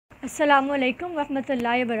Assalamu alaikum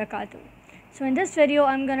warahmatullahi wabarakatuh. So in this video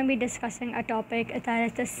I'm going to be discussing a topic that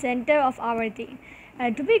is the center of our deen.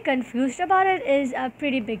 To be confused about it is a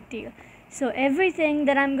pretty big deal. So everything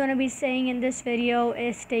that I'm going to be saying in this video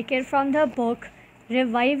is taken from the book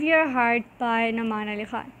Revive Your Heart by Naman Ali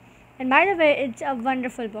Khan. And by the way, it's a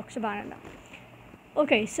wonderful book, subhanallah.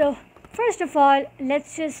 Okay, so first of all,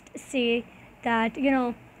 let's just say that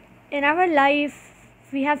in our life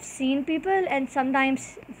we have seen people, and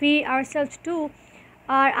sometimes we ourselves too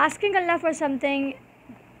are asking Allah for something,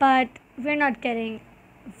 but we're not getting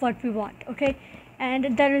what we want, okay,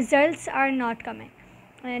 and the results are not coming,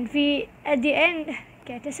 and we at the end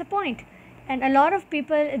get disappointed. And a lot of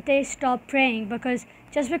people, they stop praying because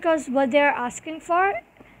what they're asking for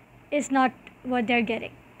is not what they're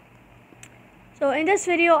getting. So in this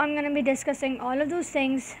video I'm going to be discussing all of those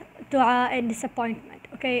things, dua and disappointment,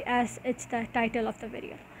 okay, as it's the title of the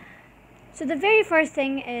video. So the very first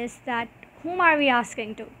thing is that whom are we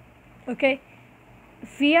asking to? Okay,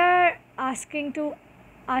 we are asking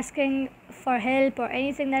for help or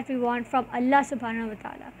anything that we want from Allah subhanahu wa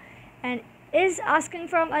ta'ala. And is asking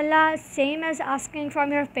from Allah same as asking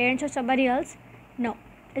from your parents or somebody else? No,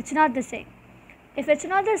 it's not the same. If it's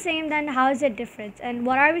not the same, then how is it different? And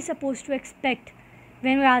what are we supposed to expect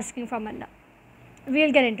when we're asking from Allah?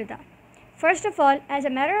 We'll get into that. First of all, as a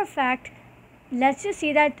matter of fact, let's just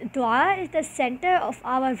see that dua is the center of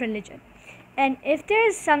our religion. And if there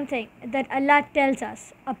is something that Allah tells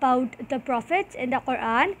us about the prophets in the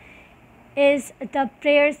Quran, is the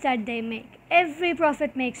prayers that they make. Every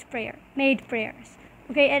prophet made prayers.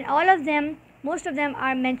 Okay, and most of them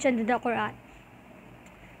are mentioned in the Quran.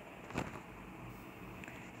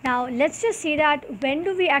 Now let's just see that when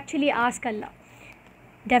do we actually ask Allah?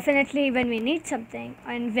 Definitely when we need something,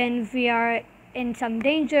 and when we are in some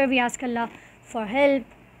danger, we ask Allah for help.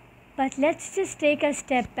 But let's just take a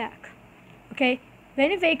step back. Okay, when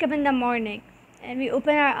we wake up in the morning and we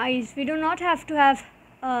open our eyes, we do not have to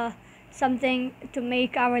have something to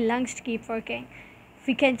make our lungs keep working.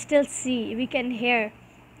 We can still see, we can hear,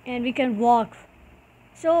 and we can walk.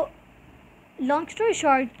 So long story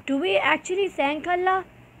short, do we actually thank Allah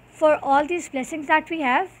for all these blessings that we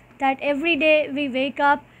have? That every day we wake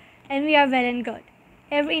up and we are well and good.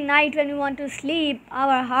 Every night when we want to sleep,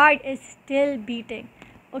 our heart is still beating.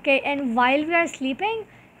 Okay, and while we are sleeping,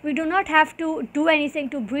 we do not have to do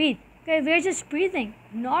anything to breathe. Okay, we are just breathing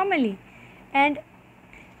normally. And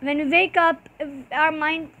when we wake up, our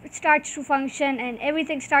mind starts to function and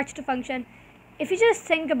everything starts to function. If you just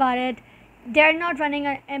think about it, they are not running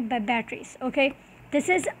on batteries. Okay, this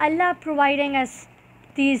is Allah providing us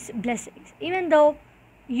these blessings. Even though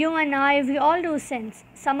you and I, we all do sins.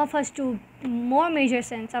 Some of us do more major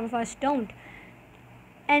sins, some of us don't.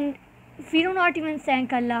 And we do not even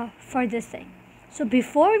thank Allah for this thing. So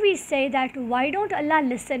before we say that, why don't Allah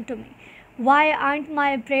listen to me? Why aren't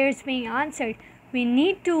my prayers being answered? We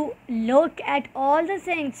need to look at all the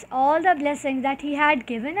things, all the blessings that He had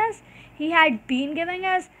given us, He had been giving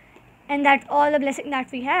us, and that all the blessing that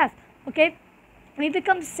we have. Okay? We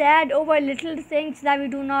become sad over little things that we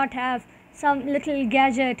do not have. Some little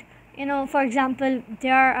gadget, for example,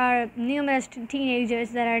 there are numerous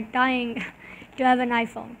teenagers that are dying to have an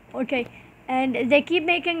iPhone, okay, and they keep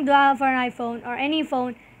making dua for an iPhone or any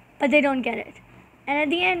phone, but they don't get it, and at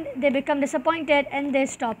the end they become disappointed and they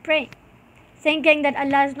stop praying, thinking that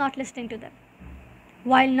Allah is not listening to them,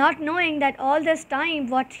 while not knowing that all this time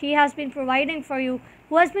what He has been providing for you,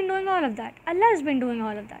 who has been doing all of that? Allah has been doing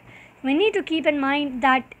all of that. We need to keep in mind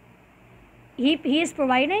that He is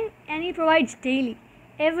providing, and He provides daily,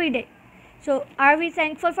 every day. So are we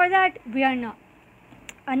thankful for that? We are not.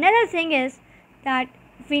 Another thing is that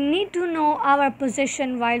we need to know our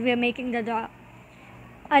position while we are making the dua.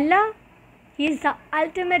 Allah, He is the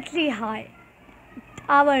ultimately high,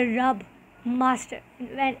 our Rabb, master.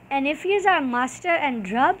 And if He is our master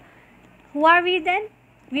and Rabb, who are we then?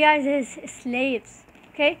 We are His slaves.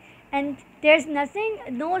 Okay? And there's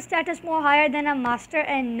no status more higher than a master,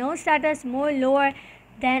 and no status more lower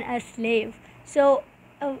than a slave. So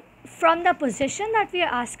from the position that we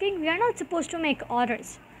are asking, we are not supposed to make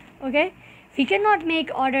orders. Okay, we cannot make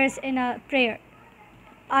orders in a prayer.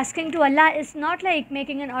 Asking to Allah is not like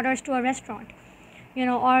making an orders to a restaurant,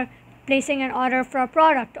 or placing an order for a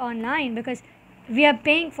product online, because we are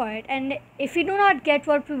paying for it, and if we do not get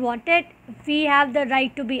what we wanted, we have the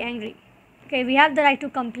right to be angry. Okay, we have the right to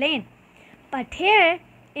complain. But here,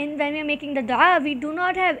 when we are making the dua, we do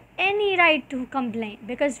not have any right to complain,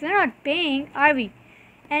 because we are not paying, are we?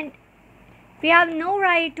 And we have no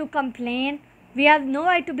right to complain. We have no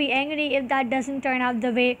right to be angry if that doesn't turn out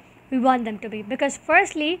the way we want them to be. Because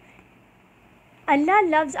firstly, Allah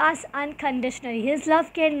loves us unconditionally. His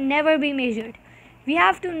love can never be measured. We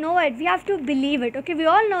have to know it. We have to believe it. Okay, we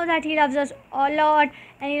all know that He loves us a lot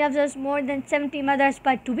and He loves us more than 70 mothers.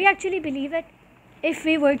 But do we actually believe it? If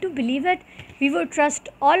we were to believe it, we would trust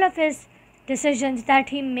all of His decisions that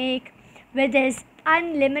He make with His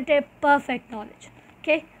unlimited perfect knowledge.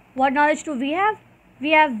 Okay, what knowledge do we have?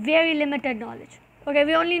 We have very limited knowledge. Okay,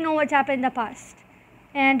 we only know what's happened in the past.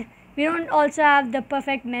 And we don't also have the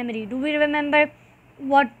perfect memory. Do we remember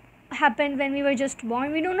what happened when we were just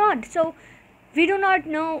born? We do not. So we do not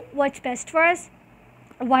know what's best for us,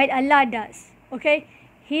 while Allah does. Okay,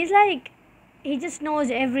 He just knows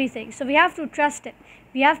everything. So we have to trust it.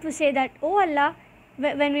 We have to say that, oh Allah,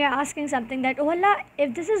 when we are asking something, that, oh Allah,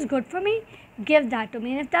 if this is good for me, give that to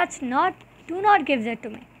me, and if that's not, do not give that to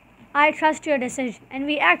me. I trust your decision. And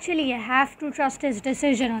we actually have to trust His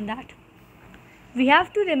decision on that. We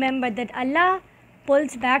have to remember that Allah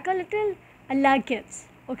pulls back a little, Allah gives.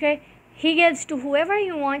 Okay, He gives to whoever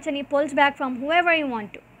He wants, and He pulls back from whoever He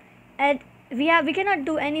wants to. And we cannot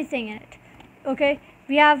do anything in it. Okay,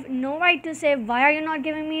 we have no right to say, why are you not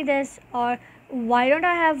giving me this, or why don't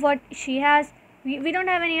I have what she has. We don't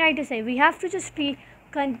have any right to say. We have to just be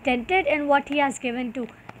contented in what He has given to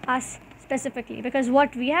us specifically, because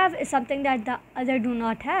what we have is something that the other do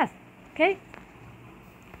not have. Okay,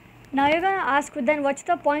 now you're going to ask, well, then what's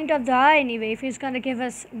the point of dua anyway, if He's going to give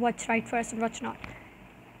us what's right for us and what's not?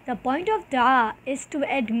 The point of dua is to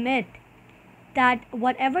admit that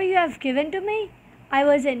whatever you have given to me, I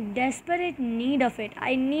was in desperate need of it.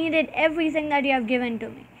 I needed everything that you have given to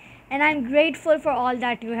me, and I'm grateful for all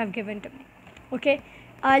that you have given to me. Okay,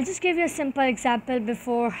 I'll just give you a simple example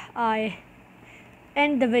before I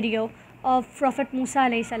end the video of Prophet Musa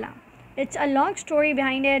alayhi salam. It's a long story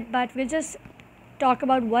behind it, but we'll just talk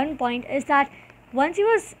about one point. Is that once he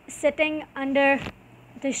was sitting under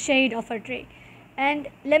the shade of a tree, and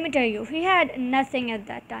let me tell you, he had nothing at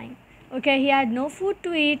that time. Okay, he had no food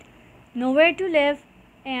to eat, nowhere to live,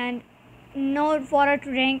 and no water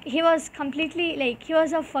to drink. He was completely he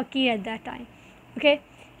was a fakir at that time. Okay,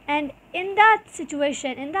 and in that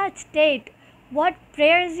situation, in that state, what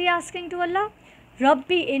prayer is he asking to Allah?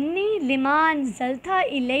 Rabbi inni liman zalta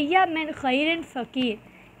ilayya min khairin fakir.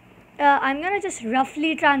 I'm gonna just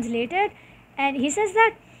roughly translate it, and he says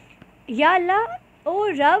that, Ya Allah,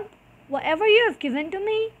 oh Rabb, whatever you have given to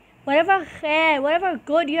me, whatever khair, whatever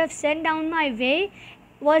good you have sent down my way,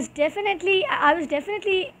 I was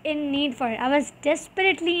definitely in need for it. I was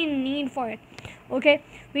desperately in need for it. Okay,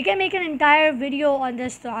 we can make an entire video on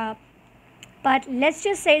this dua, but let's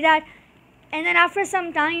just say that, and then after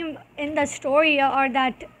some time in the story, or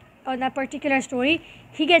that particular story,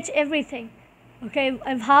 he gets everything. Okay,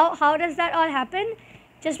 how does that all happen?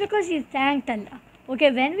 Just because he thanked Allah.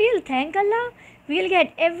 Okay, when we'll thank Allah, we'll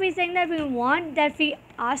get everything that we want, that we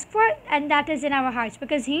ask for, and that is in our hearts,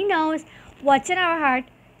 because He knows what's in our heart.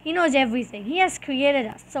 He knows everything. He has created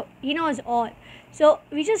us, so He knows all. So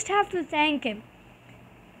we just have to thank Him.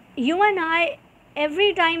 You and I,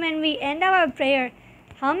 every time when we end our prayer,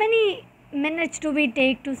 how many minutes do we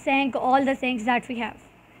take to thank all the things that we have?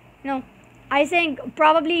 I think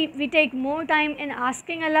probably we take more time in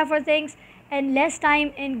asking Allah for things and less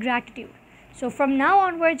time in gratitude. So from now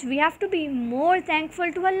onwards, we have to be more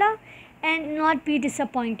thankful to Allah and not be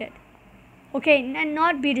disappointed. Okay, and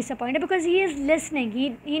not be disappointed, because He is listening.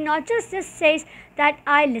 He not just says that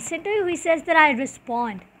I listen to you, He says that I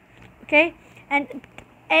respond. Okay, and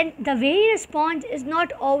the way He responds is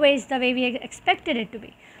not always the way we expected it to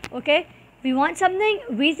be. Okay, we want something,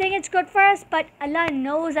 we think it's good for us, but Allah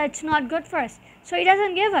knows that it's not good for us, so He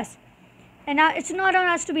doesn't give us. And now it's not on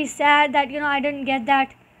us to be sad that I didn't get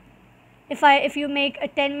that. If you make a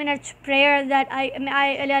 10 minutes prayer that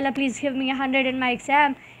Allah please give me 100 in my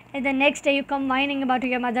exam, and the next day you come whining about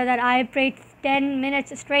your mother that I prayed 10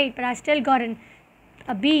 minutes straight, but I still got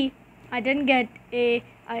a B. I didn't get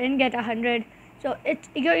 100. So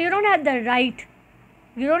you don't have the right.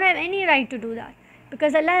 You don't have any right to do that,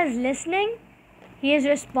 because Allah is listening. He is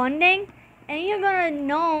responding, and you're gonna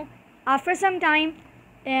know after some time,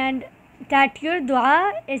 and that your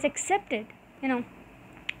dua is accepted.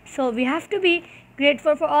 So we have to be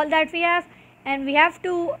grateful for all that we have, and we have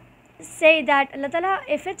to say that, Allah Ta'ala,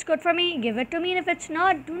 if it's good for me, give it to me, and if it's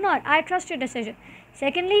not, do not. I trust your decision.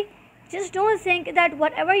 Secondly, just don't think that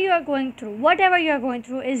whatever you are going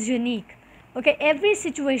through is unique. Okay, every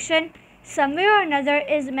situation somewhere or another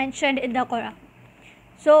is mentioned in the Quran.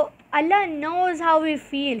 So Allah knows how we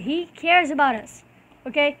feel. He cares about us.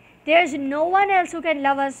 Okay, there's no one else who can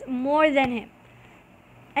love us more than Him,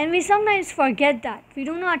 and we sometimes forget that. We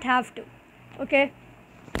do not have to. Okay,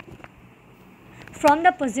 from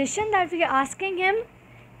the position that we are asking him,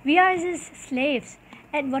 we are his slaves,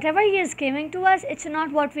 and whatever he is giving to us, it's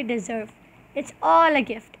not what we deserve. It's all a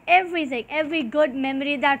gift. Everything, every good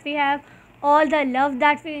memory that we have, all the love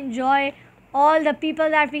that we enjoy, all the people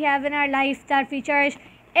that we have in our life that we cherish,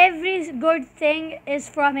 every good thing is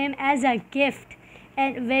from him as a gift.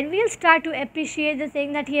 And when we'll start to appreciate the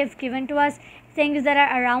thing that he has given to us, things that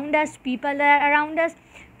are around us, people that are around us,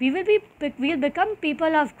 we'll become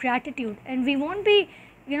people of gratitude, and we won't be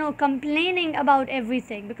complaining about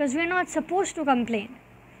everything, because we're not supposed to complain.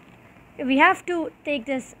 We have to take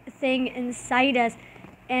this thing inside us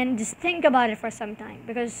and just think about it for some time,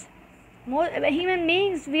 because human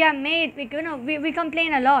beings, we are made, we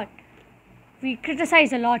complain a lot, we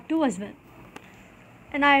criticize a lot too as well.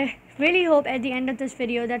 And I really hope at the end of this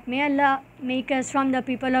video that may Allah make us from the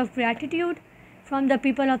people of gratitude, from the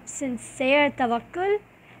people of sincere tawakkul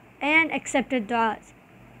and accepted du'as.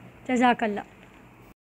 Jazakallah.